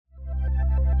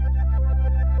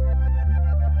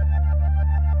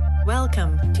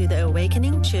Welcome to the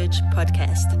Awakening Church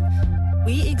podcast.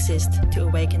 We exist to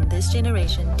awaken this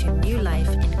generation to new life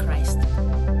in Christ.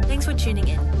 Thanks for tuning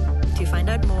in. To find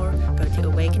out more, go to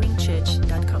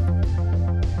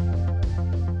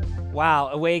awakeningchurch.com. Wow,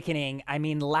 Awakening.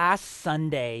 Last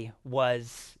Sunday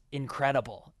was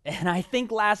incredible. And I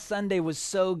think last Sunday was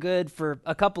so good for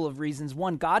a couple of reasons.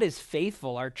 One, God is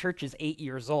faithful. Our church is 8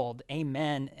 years old.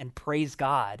 Amen, and praise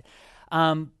God.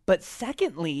 But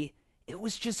secondly, it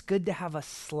was just good to have a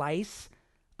slice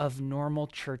of normal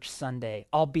church Sunday,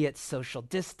 albeit social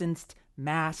distanced,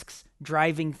 masks,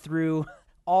 driving through,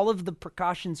 all of the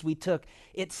precautions we took.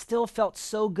 It still felt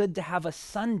so good to have a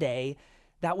Sunday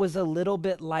that was a little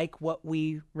bit like what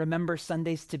we remember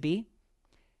Sundays to be.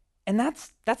 And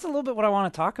that's a little bit what I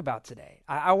want to talk about today.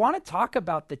 I want to talk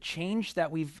about the change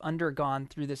that we've undergone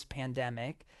through this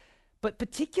pandemic, but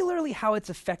particularly how it's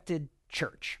affected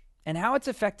church and how it's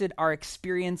affected our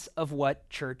experience of what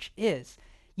church is.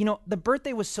 You know, the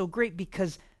birthday was so great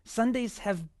because Sundays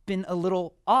have been a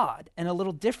little odd and a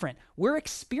little different. We're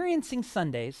experiencing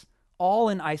Sundays all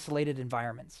in isolated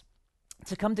environments.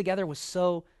 To come together was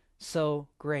so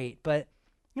great. But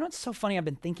you know what's so funny I've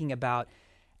been thinking about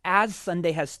as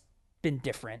Sunday has been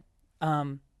different?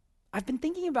 I've been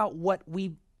thinking about what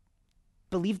we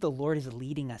believe the Lord is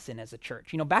leading us in as a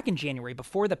church. You know, back in January,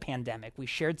 before the pandemic, we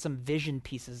shared some vision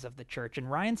pieces of the church.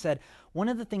 And Ryan said, one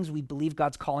of the things we believe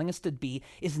God's calling us to be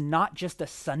is not just a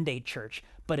Sunday church,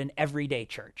 but an everyday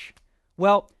church.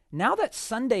 Well, now that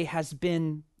Sunday has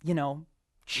been,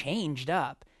 changed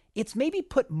up, it's maybe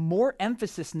put more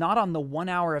emphasis not on the 1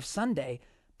 hour of Sunday,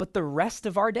 but the rest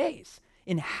of our days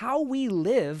in how we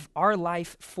live our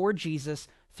life for Jesus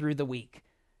through the week.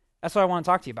 That's what I want to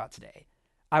talk to you about today.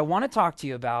 I want to talk to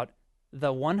you about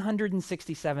the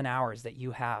 167 hours that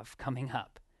you have coming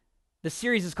up. The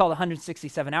series is called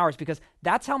 167 hours because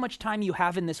that's how much time you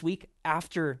have in this week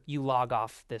after you log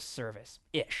off this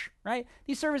service-ish, right?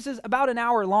 These services about an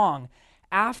hour long.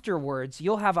 Afterwards,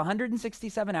 you'll have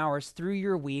 167 hours through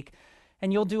your week,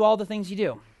 and you'll do all the things you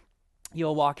do.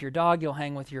 You'll walk your dog, you'll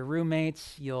hang with your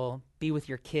roommates, you'll be with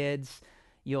your kids,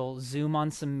 you'll Zoom on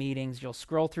some meetings, you'll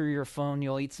scroll through your phone,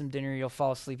 you'll eat some dinner, you'll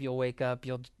fall asleep, you'll wake up,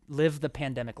 you'll live the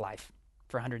pandemic life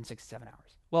for 167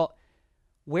 hours. Well,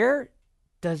 where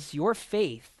does your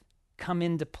faith come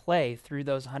into play through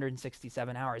those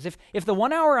 167 hours? If the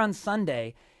 1 hour on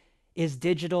Sunday is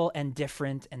digital and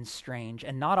different and strange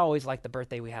and not always like the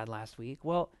birthday we had last week,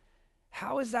 well,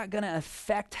 how is that going to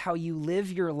affect how you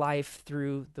live your life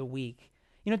through the week?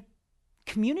 You know,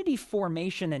 community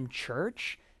formation in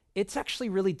church, it's actually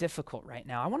really difficult right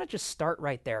now. I want to just start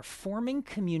right there. Forming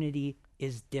community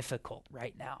is difficult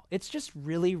right now. It's just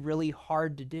really, really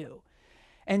hard to do.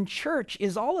 And church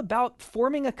is all about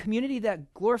forming a community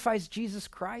that glorifies Jesus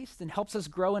Christ and helps us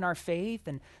grow in our faith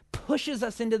and pushes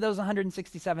us into those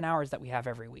 167 hours that we have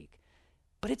every week.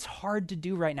 But it's hard to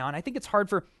do right now, and I think it's hard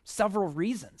for several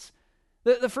reasons.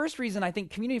 The first reason, I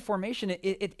think community formation,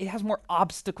 it has more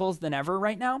obstacles than ever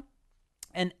right now.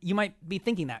 And you might be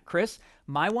thinking that, Chris,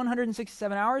 my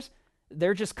 167 hours,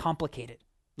 they're just complicated.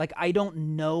 Like, I don't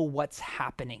know what's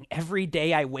happening. Every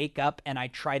day I wake up and I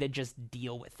try to just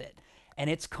deal with it. And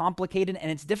it's complicated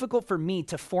and it's difficult for me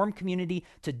to form community,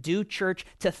 to do church,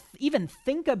 to even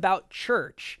think about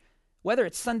church, whether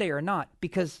it's Sunday or not,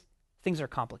 because things are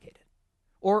complicated.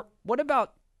 Or what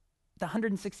about the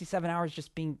 167 hours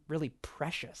just being really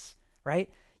precious, right?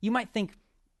 You might think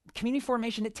community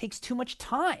formation, it takes too much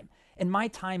time. And my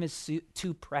time is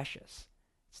too precious.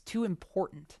 It's too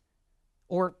important.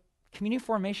 Or community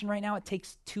formation right now, it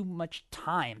takes too much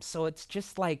time. So it's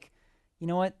just like, you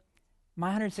know what? My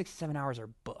 167 hours are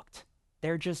booked.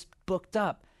 They're just booked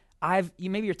up.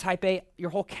 Maybe you're type A, your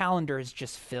whole calendar is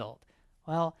just filled.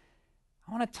 Well,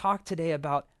 I want to talk today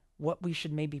about what we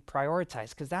should maybe prioritize,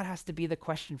 because that has to be the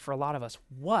question for a lot of us.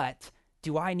 What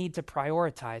do I need to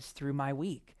prioritize through my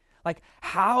week? Like,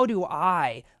 how do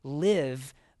I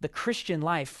live the Christian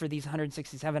life for these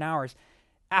 167 hours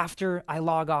after I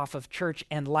log off of church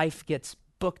and life gets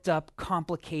booked up,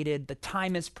 complicated, the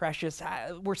time is precious,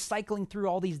 we're cycling through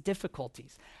all these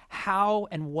difficulties. How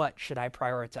and what should I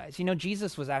prioritize? You know,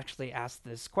 Jesus was actually asked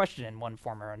this question in one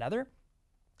form or another.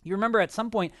 You remember at some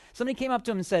point, somebody came up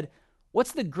to him and said,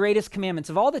 what's the greatest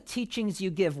commandments? Of all the teachings you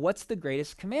give, what's the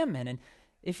greatest commandment? And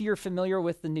if you're familiar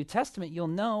with the New Testament, you'll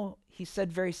know he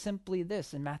said very simply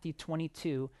this in Matthew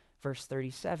 22, verse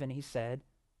 37, he said,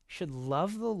 you should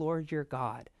love the Lord your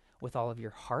God with all of your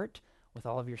heart, with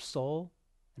all of your soul,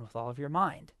 and with all of your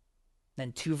mind.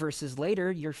 Then 2 verses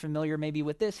later, you're familiar maybe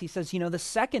with this. He says, the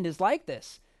second is like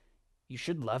this. You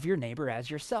should love your neighbor as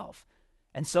yourself.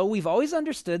 And so we've always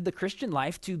understood the Christian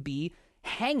life to be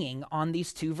hanging on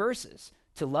these two verses.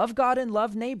 To love God and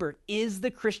love neighbor is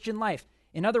the Christian life.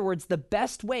 In other words, the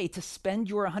best way to spend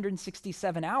your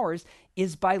 167 hours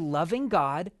is by loving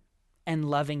God and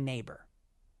loving neighbor.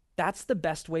 That's the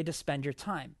best way to spend your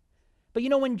time. But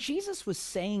when Jesus was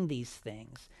saying these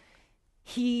things,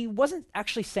 he wasn't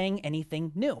actually saying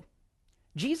anything new.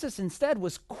 Jesus instead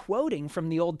was quoting from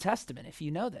the Old Testament, if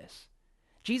you know this.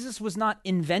 Jesus was not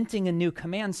inventing a new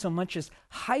command so much as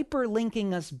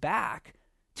hyperlinking us back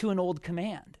to an old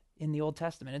command in the Old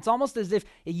Testament. It's almost as if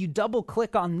you double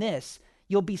click on this,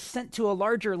 you'll be sent to a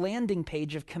larger landing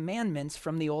page of commandments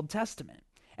from the Old Testament.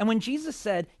 And when Jesus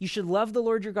said, you should love the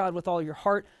Lord your God with all your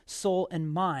heart, soul,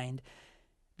 and mind,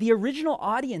 the original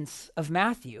audience of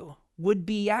Matthew would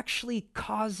be actually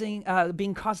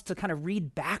being caused to kind of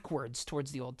read backwards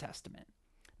towards the Old Testament.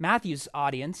 Matthew's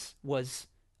audience was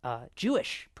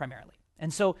Jewish primarily.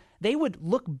 And so they would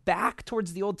look back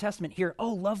towards the Old Testament, hear,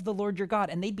 oh, love the Lord your God,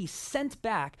 and they'd be sent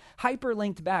back,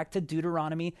 hyperlinked back to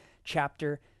Deuteronomy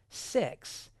chapter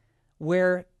 6,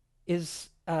 where is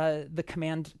the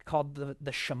command called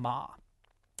the Shema.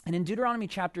 And in Deuteronomy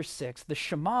chapter 6, the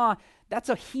Shema, that's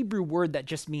a Hebrew word that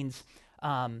just means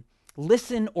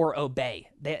listen or obey.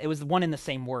 It was one in the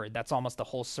same word. That's almost a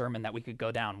whole sermon that we could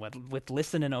go down with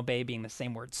listen and obey being the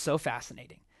same word. So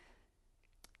fascinating.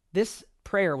 This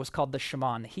prayer was called the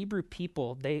Shema, and the Hebrew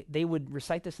people, they would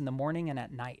recite this in the morning and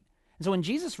at night. And so when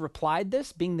Jesus replied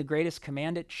this, being the greatest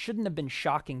command, it shouldn't have been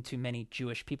shocking to many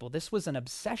Jewish people. This was an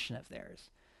obsession of theirs.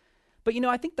 But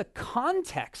I think the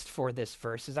context for this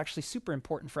verse is actually super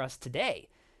important for us today.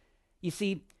 You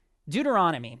see,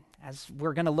 Deuteronomy, as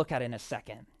we're going to look at in a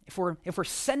second, if we're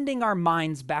sending our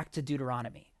minds back to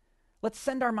Deuteronomy, let's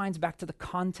send our minds back to the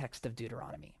context of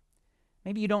Deuteronomy.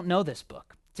 Maybe you don't know this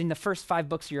book. It's in the first 5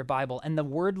 books of your Bible, and the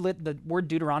word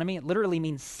Deuteronomy, it literally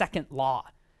means second law.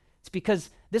 It's because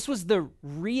this was the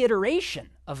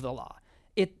reiteration of the law.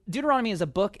 Deuteronomy is a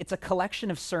book, it's a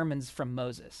collection of sermons from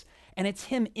Moses, and it's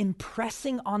him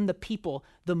impressing on the people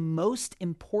the most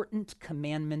important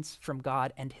commandments from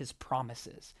God and his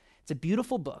promises. It's a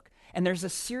beautiful book, and there's a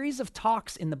series of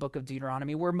talks in the book of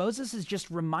Deuteronomy where Moses is just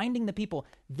reminding the people,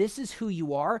 this is who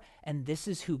you are, and this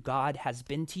is who God has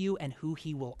been to you, and who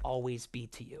he will always be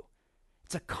to you.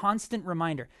 It's a constant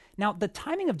reminder. Now, the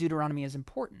timing of Deuteronomy is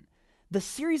important. The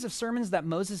series of sermons that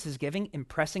Moses is giving,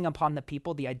 impressing upon the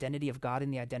people the identity of God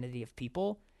and the identity of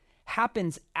people,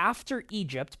 happens after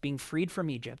Egypt, being freed from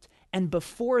Egypt, and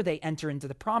before they enter into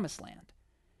the promised land.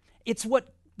 It's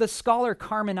what the scholar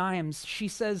Carmen Iams, she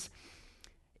says,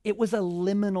 it was a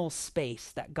liminal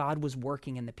space that God was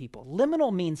working in the people.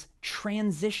 Liminal means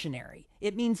transitionary.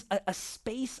 It means a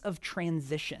space of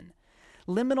transition.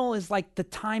 Liminal is like the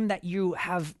time that you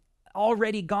have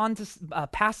already gone to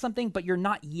past something, but you're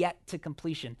not yet to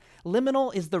completion.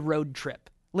 Liminal is the road trip.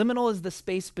 Liminal is the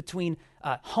space between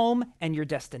home and your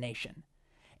destination.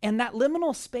 And that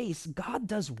liminal space, God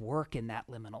does work in that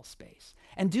liminal space.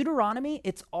 And Deuteronomy,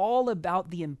 it's all about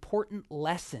the important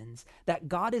lessons that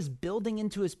God is building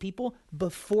into his people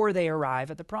before they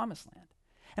arrive at the promised land.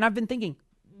 And I've been thinking,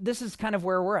 this is kind of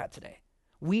where we're at today.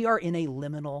 We are in a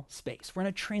liminal space. We're in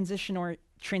a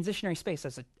transitionary space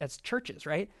as churches,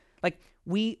 right? Like,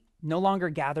 we no longer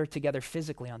gather together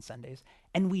physically on Sundays,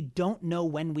 and we don't know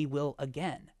when we will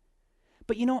again.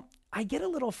 But I get a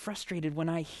little frustrated when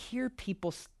I hear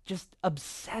people just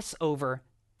obsess over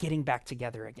getting back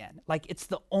together again. Like it's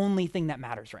the only thing that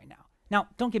matters right now. Now,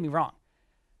 don't get me wrong.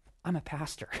 I'm a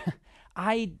pastor.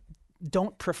 I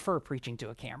don't prefer preaching to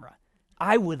a camera.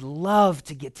 I would love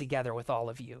to get together with all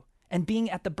of you. And being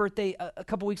at the birthday a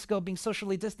couple weeks ago, being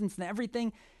socially distanced and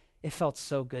everything, it felt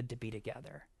so good to be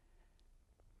together.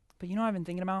 But what I've been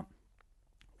thinking about?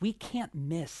 We can't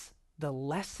miss the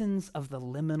lessons of the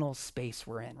liminal space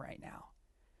we're in right now.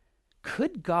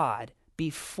 Could God be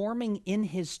forming in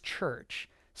his church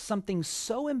something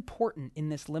so important in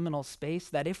this liminal space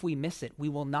that if we miss it, we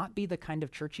will not be the kind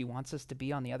of church he wants us to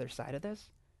be on the other side of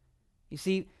this? You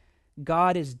see,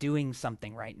 God is doing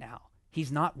something right now.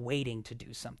 He's not waiting to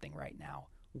do something right now.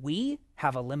 We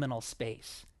have a liminal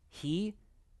space. He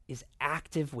is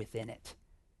active within it.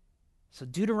 So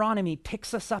Deuteronomy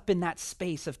picks us up in that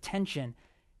space of tension.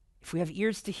 If we have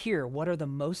ears to hear, what are the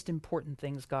most important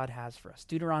things God has for us?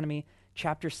 Deuteronomy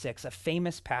chapter 6, a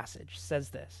famous passage,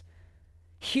 says this.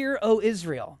 Hear, O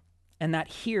Israel. And that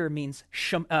hear means,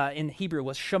 in Hebrew,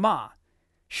 was Shema.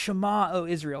 Shema, O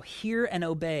Israel, hear and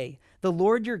obey. The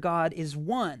Lord your God is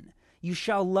one. You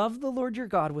shall love the Lord your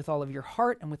God with all of your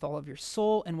heart and with all of your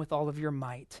soul and with all of your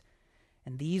might.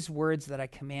 And these words that I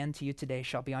command to you today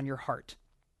shall be on your heart.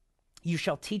 You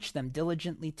shall teach them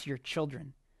diligently to your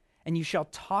children, and you shall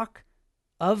talk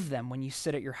of them when you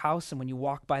sit at your house and when you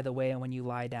walk by the way and when you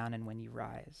lie down and when you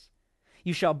rise.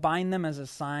 You shall bind them as a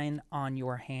sign on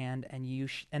your hand,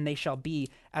 and they shall be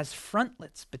as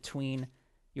frontlets between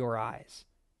your eyes.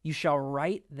 You shall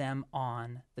write them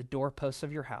on the doorposts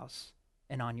of your house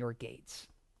and on your gates.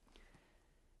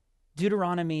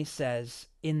 Deuteronomy says,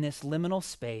 in this liminal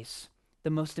space,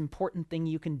 the most important thing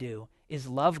you can do is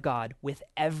love God with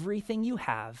everything you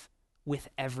have, with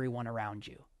everyone around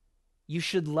you. You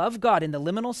should love God in the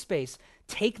liminal space.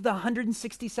 Take the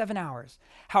 167 hours,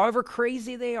 however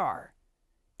crazy they are.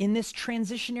 In this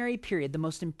transitionary period, the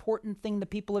most important thing the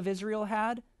people of Israel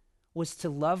had was to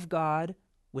love God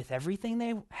with everything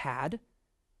they had,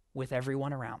 with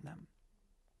everyone around them.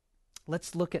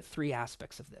 Let's look at three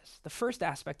aspects of this. The first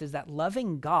aspect is that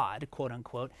loving God, quote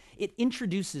unquote, it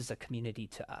introduces a community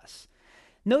to us.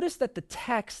 Notice that the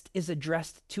text is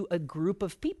addressed to a group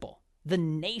of people, the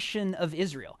nation of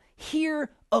Israel.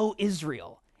 Hear, O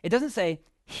Israel. It doesn't say,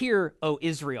 hear, O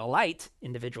Israelite,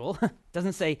 individual. It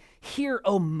doesn't say, hear,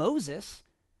 O Moses.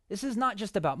 This is not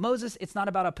just about Moses. It's not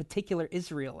about a particular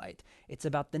Israelite. It's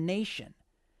about the nation.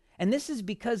 And this is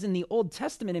because in the Old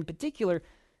Testament in particular,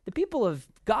 the people of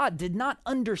God did not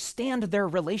understand their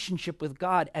relationship with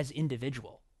God as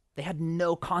individual. They had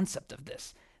no concept of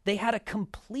this. They had a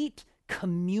complete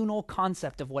communal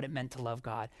concept of what it meant to love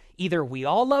God. Either we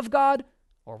all love God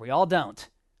or we all don't.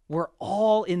 We're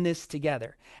all in this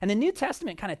together. And the New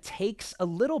Testament kind of takes a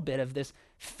little bit of this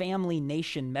family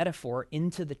nation metaphor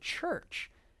into the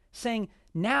church, saying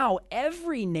now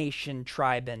every nation,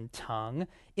 tribe, and tongue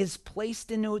is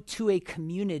placed into a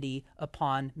community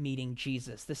upon meeting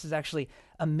Jesus. This is actually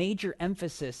a major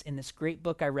emphasis in this great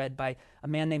book I read by a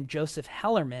man named Joseph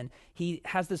Hellerman. He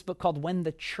has this book called When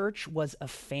the Church Was a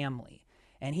Family.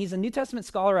 And he's a New Testament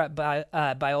scholar at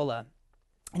Biola.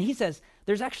 And he says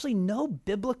there's actually no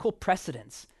biblical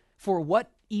precedence for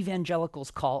what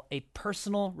evangelicals call a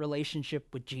personal relationship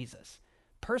with Jesus.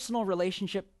 Personal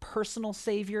relationship, personal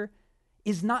Savior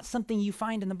is not something you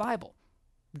find in the Bible.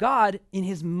 God, in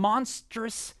his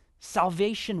monstrous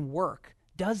salvation work,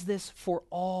 does this for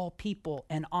all people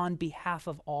and on behalf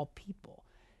of all people.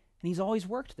 And he's always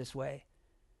worked this way.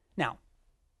 Now,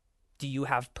 do you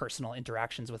have personal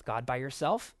interactions with God by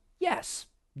yourself? Yes.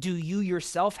 Do you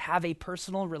yourself have a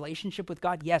personal relationship with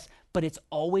God? Yes, but it's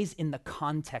always in the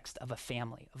context of a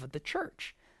family, of the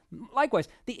church. Likewise,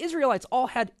 the Israelites all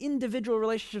had individual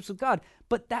relationships with God,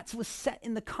 but that was set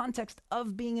in the context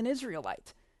of being an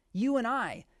Israelite. You and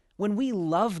I, when we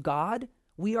love God,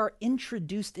 we are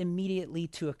introduced immediately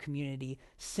to a community.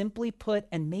 Simply put,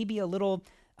 and maybe a little,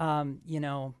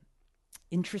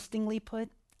 interestingly put,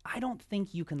 I don't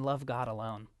think you can love God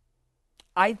alone.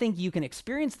 I think you can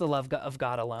experience the love of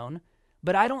God alone,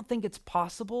 but I don't think it's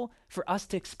possible for us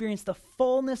to experience the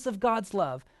fullness of God's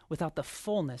love without the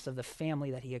fullness of the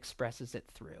family that he expresses it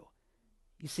through.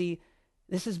 You see,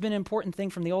 this has been an important thing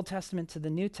from the Old Testament to the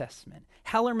New Testament.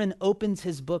 Hellerman opens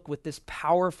his book with this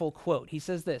powerful quote. He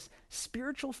says this,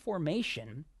 spiritual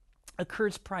formation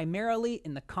occurs primarily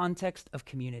in the context of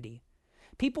community.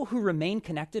 People who remain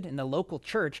connected in the local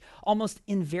church almost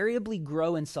invariably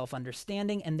grow in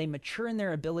self-understanding, and they mature in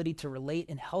their ability to relate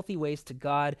in healthy ways to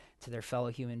God, to their fellow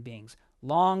human beings.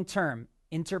 Long-term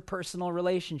interpersonal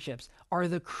relationships are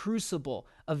the crucible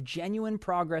of genuine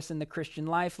progress in the Christian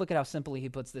life. Look at how simply he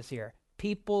puts this here.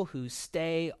 People who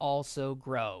stay also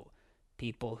grow.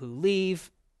 People who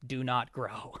leave do not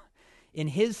grow. In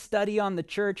his study on the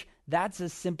church, that's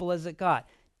as simple as it got.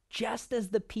 Just as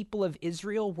the people of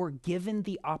Israel were given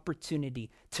the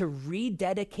opportunity to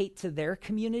rededicate to their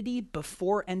community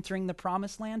before entering the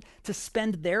promised land, to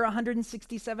spend their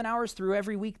 167 hours through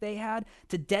every week they had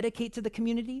to dedicate to the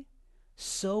community,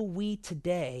 so we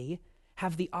today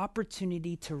have the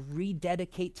opportunity to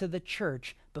rededicate to the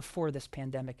church before this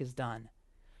pandemic is done.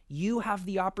 You have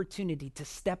the opportunity to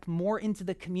step more into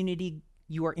the community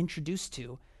you are introduced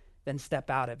to than step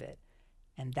out of it.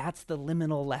 And that's the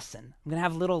liminal lesson. I'm going to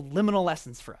have little liminal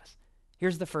lessons for us.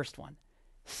 Here's the first one.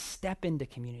 Step into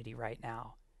community right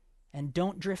now and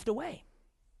don't drift away.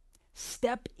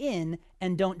 Step in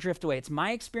and don't drift away. It's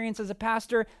my experience as a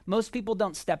pastor. Most people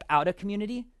don't step out of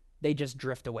community. They just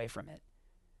drift away from it.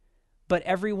 But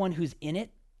everyone who's in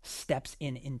it steps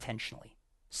in intentionally.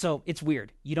 So it's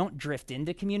weird. You don't drift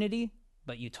into community,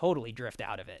 but you totally drift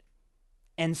out of it.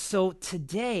 And so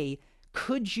today,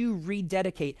 could you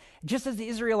rededicate? Just as the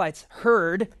Israelites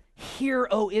heard, hear,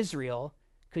 O Israel,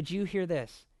 could you hear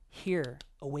this? Hear,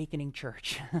 Awakening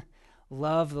Church.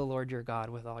 Love the Lord your God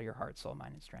with all your heart, soul,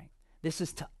 mind, and strength. This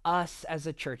is to us as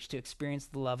a church to experience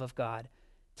the love of God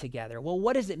together. Well,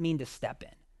 what does it mean to step in?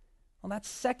 Well, that's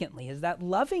secondly, is that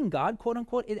loving God, quote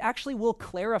unquote, it actually will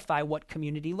clarify what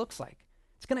community looks like.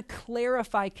 It's going to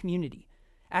clarify community.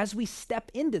 As we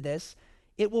step into this,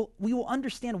 we will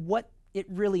understand what it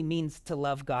really means to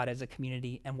love God as a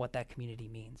community and what that community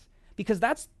means. Because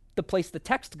that's the place the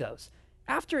text goes.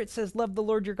 After it says, love the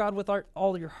Lord your God with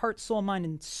all your heart, soul, mind,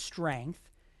 and strength,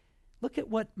 look at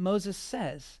what Moses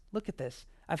says. Look at this.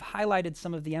 I've highlighted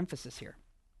some of the emphasis here.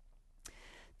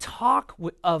 Talk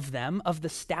of them, of the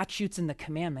statutes and the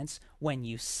commandments, when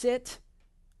you sit,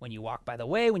 when you walk by the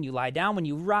way, when you lie down, when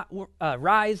you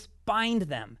rise, bind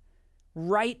them.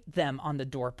 Write them on the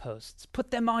doorposts.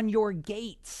 Put them on your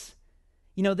gates.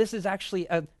 You know, this is actually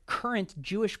a current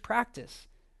Jewish practice.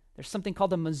 There's something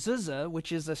called a mezuzah,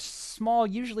 which is a small,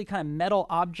 usually kind of metal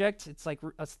object. It's like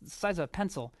the size of a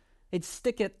pencil. They'd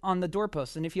stick it on the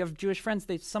doorpost. And if you have Jewish friends,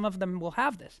 some of them will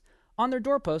have this. On their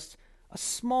doorposts, a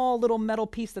small little metal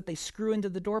piece that they screw into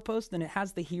the doorpost, and it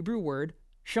has the Hebrew word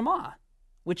Shema,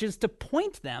 which is to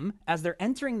point them, as they're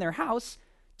entering their house,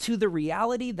 to the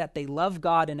reality that they love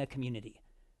God in a community.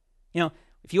 You know,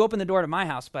 if you open the door to my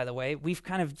house, by the way, we've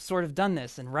kind of sort of done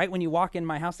this. And right when you walk in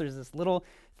my house, there's this little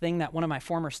thing that one of my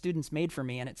former students made for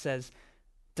me, and it says,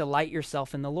 delight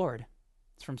yourself in the Lord.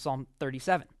 It's from Psalm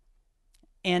 37.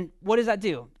 And what does that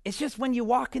do? It's just when you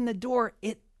walk in the door,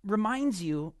 it reminds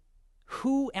you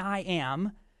who I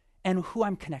am and who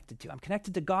I'm connected to. I'm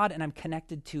connected to God, and I'm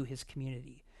connected to his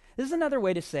community. This is another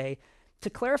way to say, to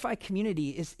clarify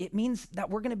community, it means that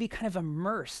we're going to be kind of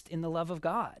immersed in the love of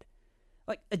God.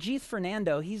 Like Ajith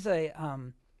Fernando, he's a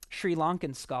Sri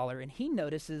Lankan scholar, and he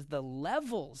notices the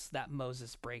levels that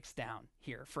Moses breaks down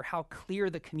here for how clear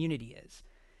the community is.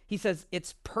 He says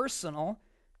it's personal,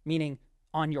 meaning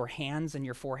on your hands and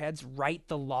your foreheads. Write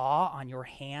the law on your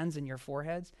hands and your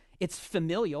foreheads. It's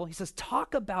familial. He says,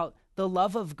 talk about the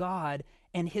love of God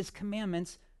and his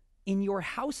commandments in your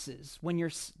houses when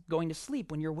you're going to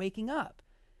sleep, when you're waking up.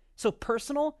 So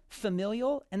personal,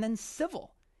 familial, and then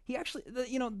civil. He actually,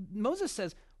 Moses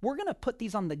says, we're going to put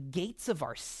these on the gates of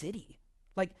our city.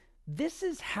 Like, this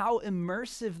is how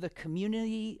immersive the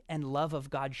community and love of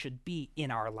God should be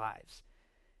in our lives.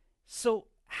 So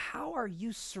how are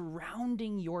you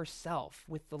surrounding yourself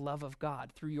with the love of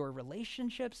God through your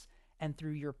relationships and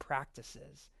through your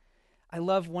practices? I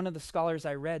love one of the scholars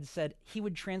I read said he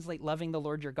would translate loving the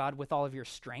Lord your God with all of your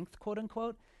strength, quote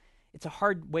unquote. It's a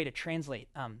hard way to translate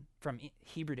from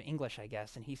Hebrew to English, I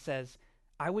guess. And he says,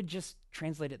 I would just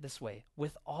translate it this way,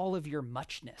 with all of your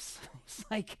muchness. It's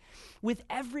like, with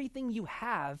everything you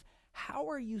have, how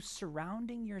are you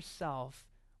surrounding yourself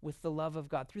with the love of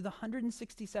God through the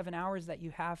 167 hours that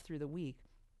you have through the week?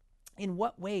 In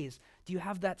what ways do you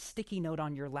have that sticky note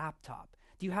on your laptop?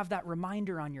 Do you have that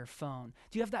reminder on your phone?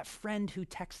 Do you have that friend who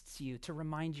texts you to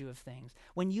remind you of things?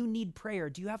 When you need prayer,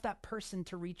 do you have that person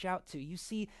to reach out to? You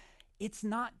see, it's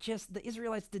not just, the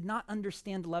Israelites did not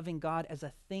understand loving God as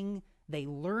a thing they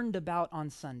learned about on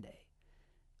Sunday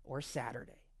or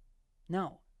Saturday.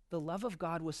 No, the love of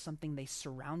God was something they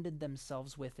surrounded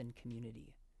themselves with in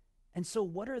community. And so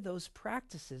what are those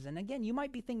practices? And again, you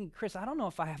might be thinking, Chris, I don't know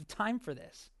if I have time for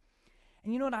this.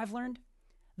 And you know what I've learned?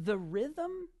 The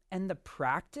rhythm and the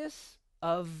practice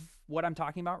of what I'm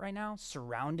talking about right now,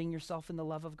 surrounding yourself in the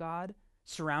love of God,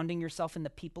 surrounding yourself in the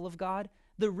people of God,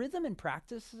 the rhythm and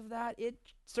practice of that, it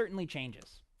certainly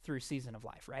changes through season of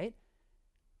life, right?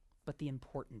 But the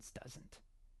importance doesn't.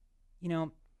 You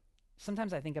know,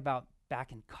 sometimes I think about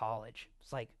back in college.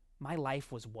 It's like my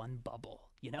life was one bubble,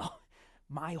 you know?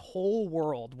 My whole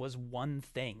world was one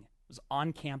thing. I was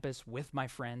on campus with my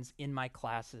friends in my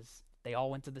classes. They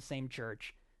all went to the same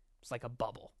church. It's like a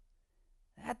bubble.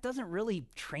 That doesn't really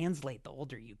translate the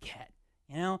older you get,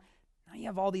 you know? Now you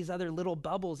have all these other little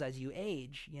bubbles as you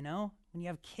age, you know? When you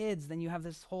have kids, then you have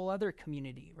this whole other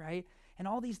community, right? And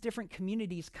all these different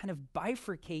communities kind of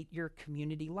bifurcate your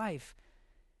community life.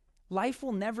 Life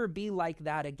will never be like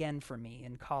that again for me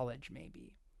in college,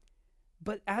 maybe.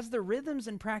 But as the rhythms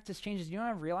and practice changes, you know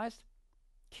what I've realized?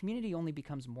 Community only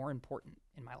becomes more important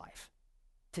in my life.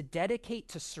 To dedicate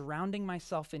to surrounding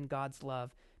myself in God's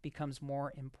love becomes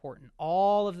more important.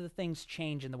 All of the things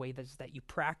change in the way that you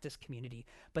practice community,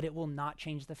 but it will not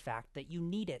change the fact that you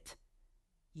need it.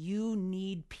 You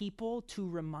need people to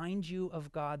remind you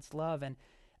of God's love. And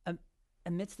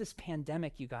amidst this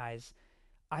pandemic, you guys,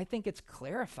 I think it's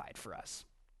clarified for us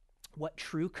what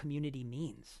true community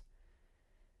means.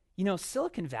 You know,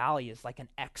 Silicon Valley is like an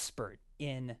expert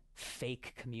in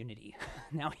fake community.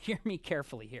 Now, hear me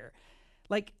carefully here.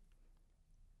 Like,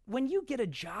 when you get a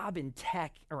job in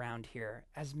tech around here,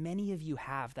 as many of you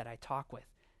have that I talk with,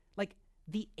 like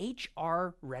the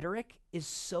HR rhetoric is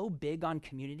so big on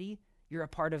community, you're a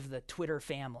part of the Twitter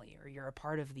family, or you're a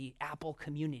part of the Apple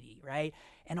community, right?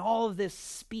 And all of this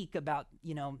speak about,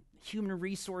 human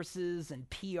resources and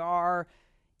PR.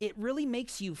 It really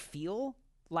makes you feel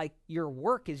like your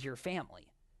work is your family.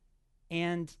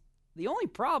 And the only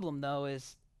problem, though,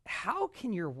 is how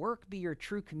can your work be your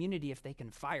true community if they can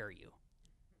fire you?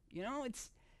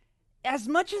 It's as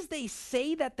much as they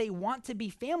say that they want to be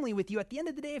family with you, at the end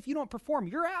of the day, if you don't perform,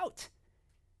 you're out.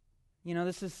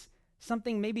 This is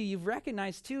something maybe you've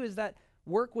recognized too, is that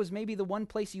work was maybe the one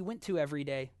place you went to every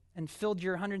day and filled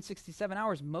your 167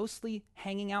 hours mostly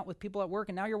hanging out with people at work,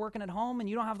 and now you're working at home and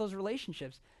you don't have those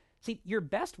relationships. See, your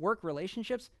best work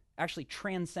relationships actually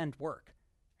transcend work.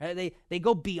 Right? They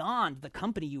go beyond the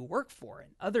company you work for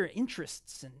and other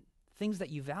interests and things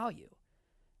that you value.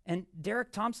 And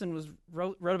Derek Thompson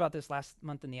wrote about this last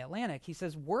month in The Atlantic. He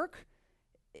says, work,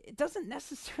 it doesn't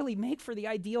necessarily make for the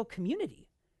ideal community.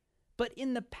 But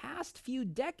in the past few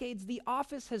decades, the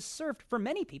office has served, for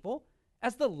many people,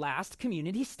 as the last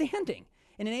community standing.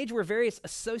 In an age where various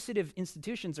associative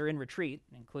institutions are in retreat,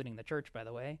 including the church, by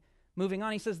the way, moving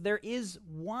on, he says, there is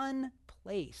one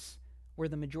place where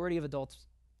the majority of adults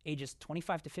ages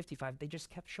 25 to 55, they just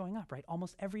kept showing up, right?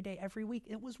 Almost every day, every week.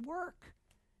 It was work.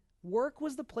 Work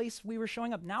was the place we were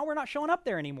showing up. Now we're not showing up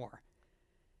there anymore.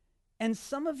 And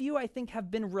some of you, I think,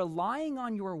 have been relying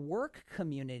on your work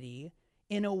community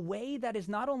in a way that is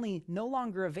not only no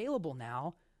longer available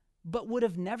now, but would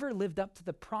have never lived up to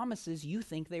the promises you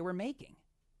think they were making.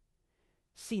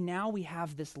 See, now we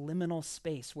have this liminal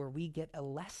space where we get a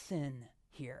lesson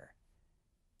here.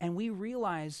 And we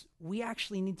realize we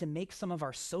actually need to make some of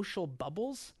our social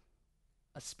bubbles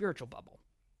a spiritual bubble.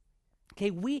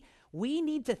 Okay, we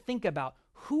need to think about,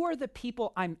 who are the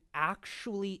people I'm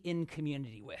actually in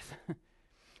community with?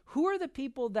 Who are the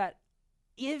people that,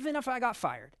 even if I got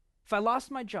fired, if I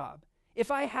lost my job, if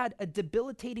I had a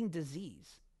debilitating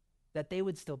disease, that they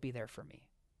would still be there for me?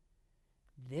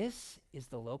 This is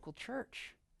the local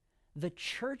church. The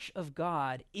church of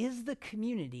God is the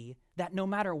community that no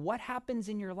matter what happens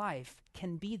in your life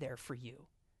can be there for you.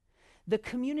 The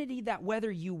community that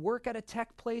whether you work at a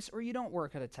tech place or you don't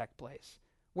work at a tech place,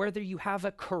 whether you have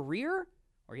a career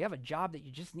or you have a job that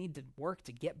you just need to work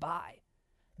to get by,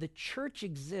 the church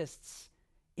exists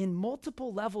in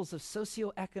multiple levels of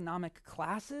socioeconomic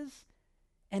classes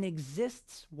and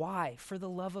exists, why? For the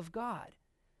love of God.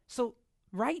 So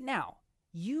right now,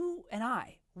 you and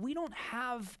I, we don't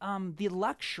have the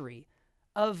luxury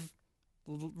of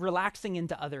relaxing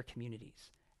into other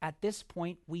communities. At this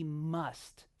point, we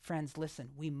must, friends, listen,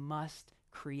 we must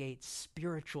create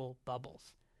spiritual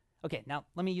bubbles. Okay, now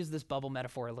let me use this bubble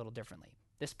metaphor a little differently.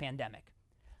 This pandemic.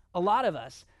 A lot of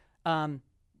us,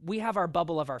 we have our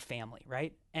bubble of our family,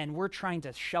 right? And we're trying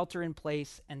to shelter in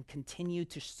place and continue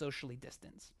to socially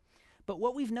distance. But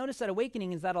what we've noticed at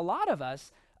Awakening is that a lot of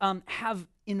us have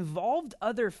involved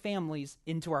other families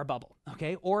into our bubble,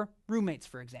 okay? Or roommates,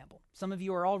 for example. Some of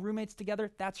you are all roommates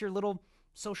together. That's your little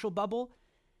social bubble.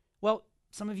 Well,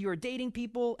 some of you are dating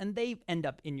people and they end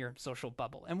up in your social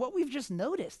bubble. And what we've just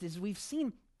noticed is we've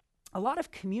seen a lot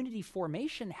of community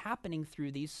formation happening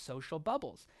through these social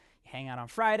bubbles. You hang out on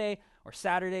Friday or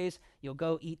Saturdays, you'll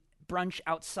go eat brunch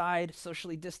outside,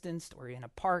 socially distanced, or in a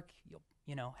park,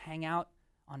 you'll hang out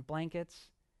on blankets.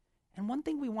 And one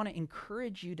thing we want to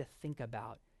encourage you to think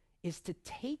about is to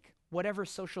take whatever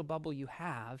social bubble you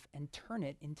have and turn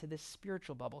it into this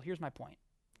spiritual bubble. Here's my point.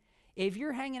 If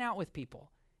you're hanging out with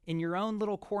people in your own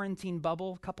little quarantine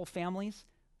bubble, couple families,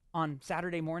 on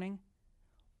Saturday morning,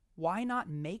 why not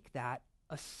make that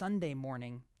a Sunday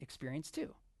morning experience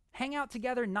too? Hang out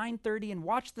together 9:30 and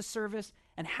watch the service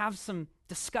and have some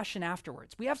discussion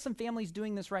afterwards. We have some families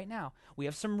doing this right now. We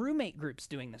have some roommate groups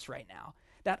doing this right now.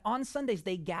 That on Sundays,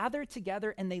 they gather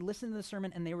together and they listen to the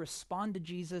sermon and they respond to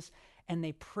Jesus and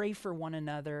they pray for one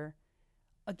another.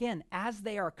 Again, as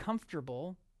they are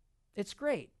comfortable, it's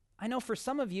great. I know for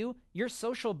some of you, your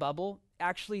social bubble,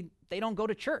 actually, they don't go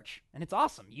to church and it's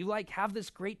awesome. You have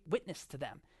this great witness to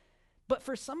them. But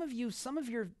for some of you, some of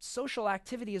your social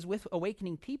activity is with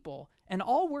Awakening people. And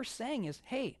all we're saying is,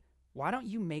 hey, why don't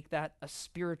you make that a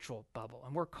spiritual bubble?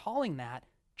 And we're calling that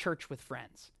Church with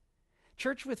Friends.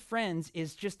 Church with Friends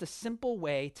is just a simple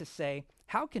way to say,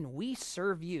 how can we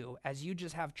serve you as you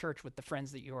just have church with the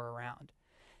friends that you're around?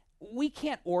 We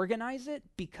can't organize it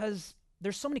because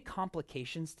there's so many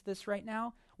complications to this right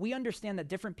now. We understand that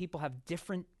different people have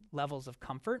different levels of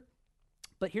comfort.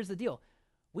 But here's the deal.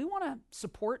 We want to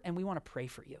support and we want to pray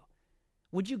for you.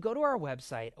 Would you go to our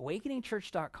website,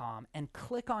 awakeningchurch.com, and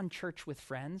click on Church with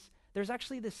Friends? There's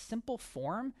actually this simple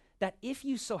form that if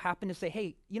you so happen to say,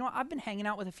 hey, I've been hanging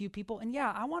out with a few people and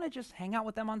yeah, I want to just hang out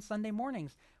with them on Sunday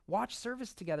mornings. watch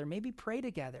service together, maybe pray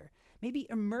together, maybe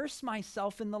immerse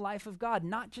myself in the life of God,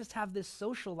 not just have this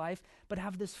social life, but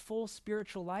have this full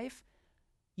spiritual life.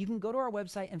 You can go to our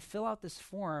website and fill out this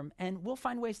form, and we'll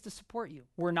find ways to support you.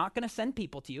 We're not going to send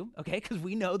people to you, okay, because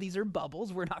we know these are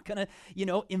bubbles. We're not going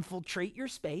to, infiltrate your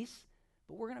space,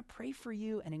 but we're going to pray for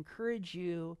you and encourage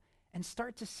you and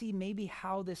start to see maybe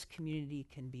how this community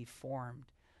can be formed.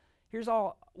 Here's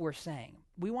all we're saying.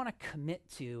 We want to commit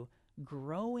to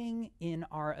growing in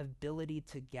our ability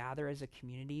to gather as a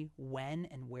community when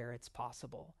and where it's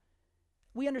possible.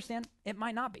 We understand it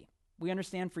might not be. We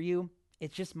understand for you,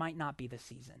 it just might not be the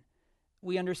season.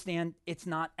 We understand it's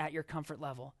not at your comfort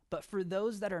level. But for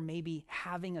those that are maybe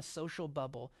having a social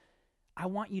bubble, I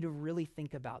want you to really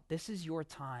think about this is your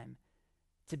time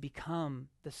to become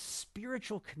the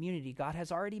spiritual community God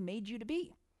has already made you to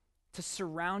be, to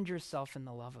surround yourself in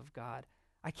the love of God.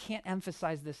 I can't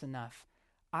emphasize this enough.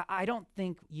 I don't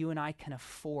think you and I can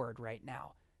afford right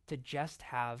now to just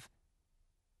have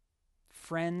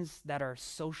friends that are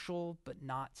social but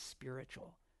not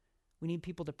spiritual. We need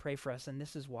people to pray for us, and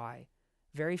this is why.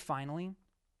 Very finally,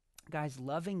 guys,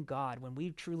 loving God, when we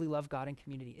truly love God in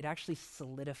community, it actually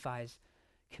solidifies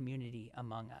community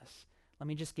among us. Let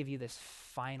me just give you this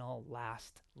final,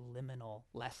 last liminal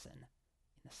lesson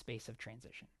in the space of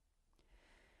transition.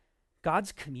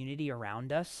 God's community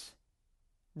around us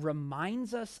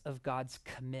reminds us of God's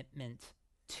commitment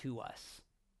to us.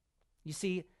 You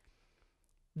see,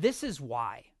 this is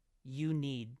why you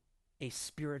need a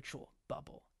spiritual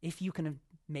bubble, if you can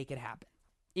make it happen.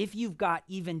 If you've got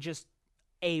even just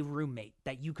a roommate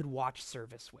that you could watch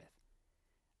service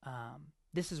with,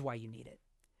 this is why you need it.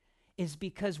 Is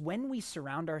because when we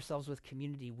surround ourselves with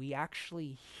community, we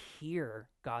actually hear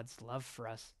God's love for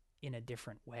us in a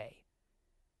different way.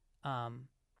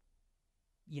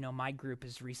 My group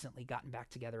has recently gotten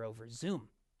back together over Zoom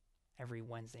every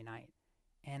Wednesday night.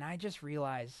 And I just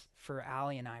realized for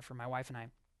Allie and I, for my wife and I,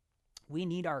 we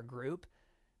need our group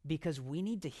because we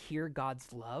need to hear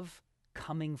God's love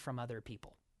coming from other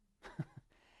people.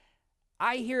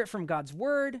 I hear it from God's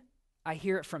word. I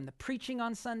hear it from the preaching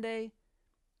on Sunday.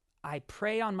 I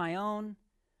pray on my own.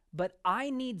 But I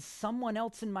need someone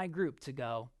else in my group to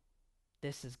go,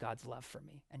 this is God's love for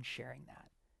me, and sharing that.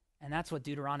 And that's what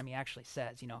Deuteronomy actually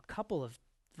says. A couple of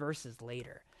verses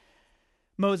later,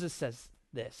 Moses says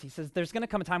this. He says, there's going to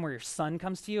come a time where your son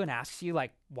comes to you and asks you,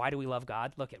 why do we love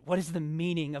God? Look at what is the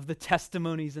meaning of the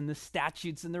testimonies and the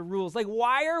statutes and the rules?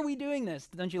 Why are we doing this?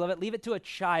 Don't you love it? Leave it to a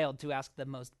child to ask the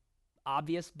most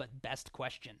obvious but best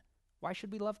question. Why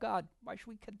should we love God? Why should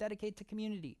we dedicate to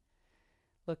community?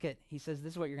 He says,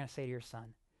 this is what you're going to say to your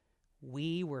son.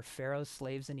 We were Pharaoh's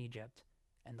slaves in Egypt,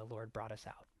 and the Lord brought us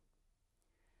out.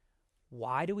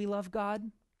 Why do we love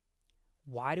God?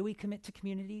 Why do we commit to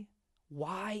community?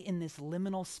 Why in this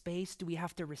liminal space do we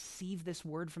have to receive this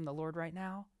word from the Lord right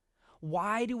now?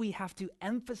 Why do we have to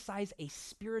emphasize a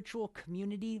spiritual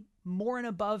community more and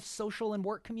above social and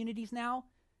work communities now?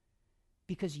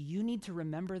 Because you need to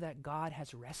remember that God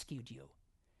has rescued you.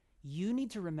 You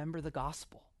need to remember the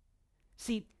gospel.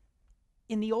 See,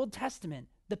 in the Old Testament,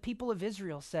 the people of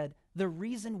Israel said, the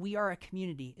reason we are a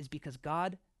community is because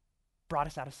God brought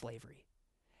us out of slavery.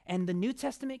 And the New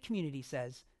Testament community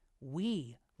says,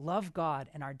 we love God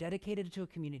and are dedicated to a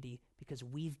community because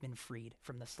we've been freed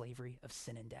from the slavery of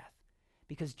sin and death.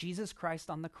 Because Jesus Christ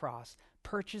on the cross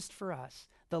purchased for us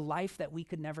the life that we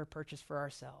could never purchase for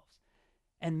ourselves.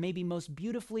 And maybe most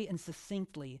beautifully and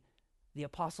succinctly, the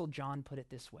Apostle John put it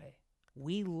this way: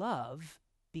 we love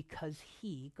because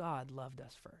God, loved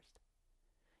us first.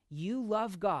 You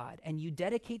love God and you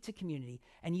dedicate to community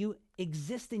and you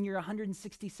exist in your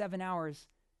 167 hours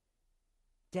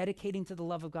dedicating to the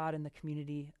love of God and the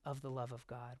community of the love of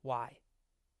God. Why?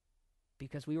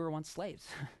 Because we were once slaves.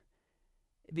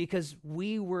 Because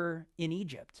we were in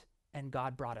Egypt and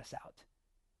God brought us out.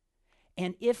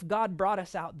 And if God brought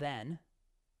us out then,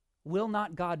 will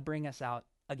not God bring us out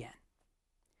again?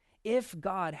 If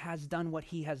God has done what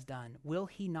he has done, will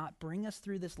he not bring us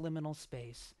through this liminal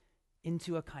space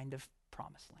into a kind of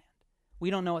promised land?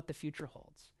 We don't know what the future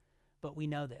holds, but we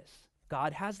know this.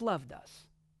 God has loved us.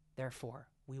 Therefore,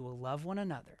 we will love one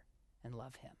another and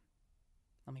love him.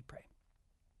 Let me pray.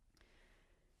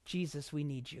 Jesus, we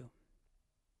need you.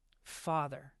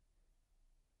 Father,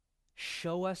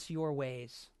 show us your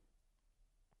ways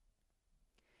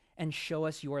and show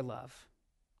us your love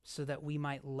so that we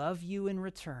might love you in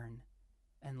return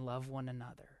and love one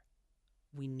another.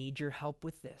 We need your help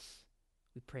with this.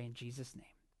 We pray in Jesus' name.